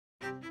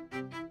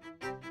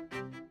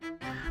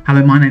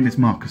Hello, my name is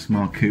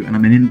Markou and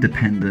I'm an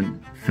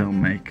independent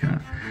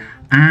filmmaker,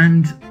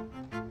 and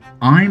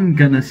I'm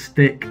gonna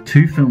stick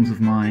 2 films of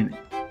mine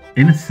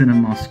in a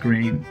cinema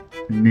screen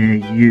near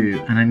you,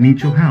 and I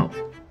need your help.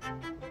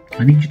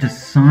 I need you to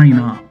sign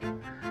up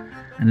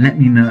and let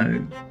me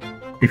know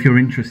if you're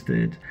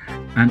interested,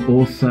 and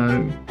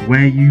also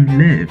where you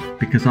live,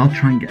 because I'll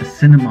try and get a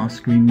cinema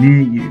screen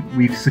near you.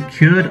 We've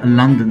secured a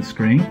London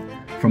screen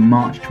from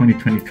March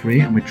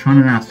 2023, and we're trying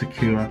to now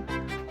secure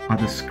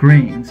other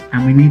screens,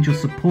 and we need your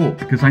support,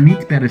 because I need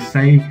to be able to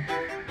say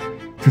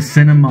to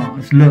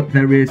cinemas, look,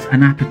 there is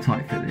an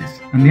appetite for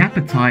this, and the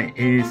appetite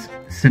is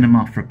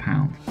cinema for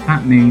 £1.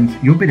 That means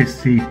you'll be able to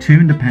see 2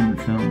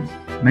 independent films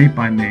made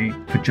by me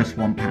for just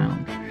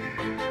 £1.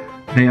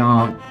 They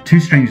are Two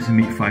Strangers Who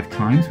Meet 5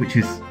 Times, which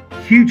is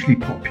hugely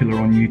popular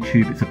on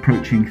YouTube. It's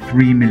approaching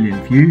 3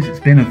 million views. It's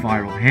been a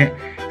viral hit.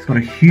 It's got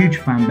a huge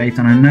fan base,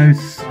 and I know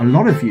a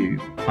lot of you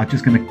are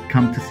just going to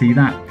come to see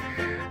that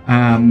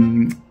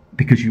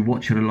because you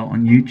watch it a lot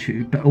on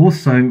YouTube. But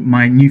also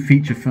my new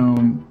feature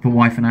film, The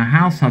Wife and Her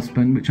House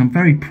Husband, which I'm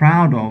very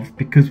proud of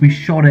because we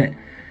shot it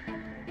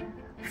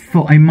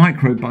for a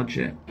micro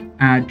budget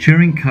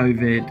during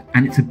COVID,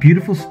 and it's a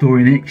beautiful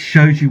story, and it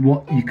shows you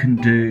what you can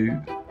do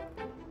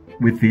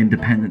with the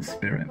independent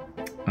spirit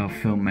of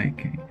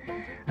filmmaking,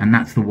 and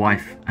that's The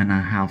Wife and Her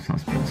House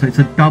Husband. So it's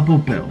a double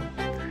bill.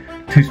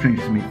 Two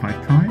Strangers Who Meet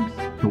 5 Times,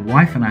 The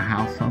Wife and Her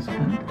House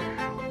Husband.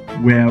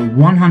 We're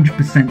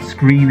 100%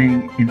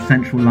 screening in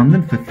central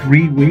London for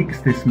 3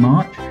 weeks this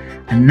March,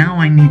 and now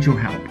I need your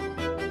help.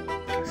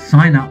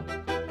 Sign up,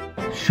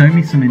 show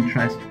me some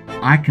interest.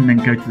 I can then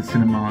go to the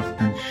cinemas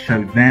and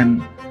show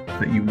them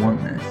that you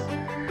want this,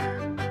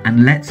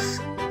 and let's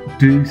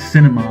do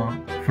cinema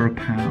for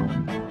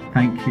 £1.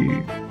 Thank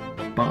you.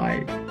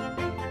 Bye.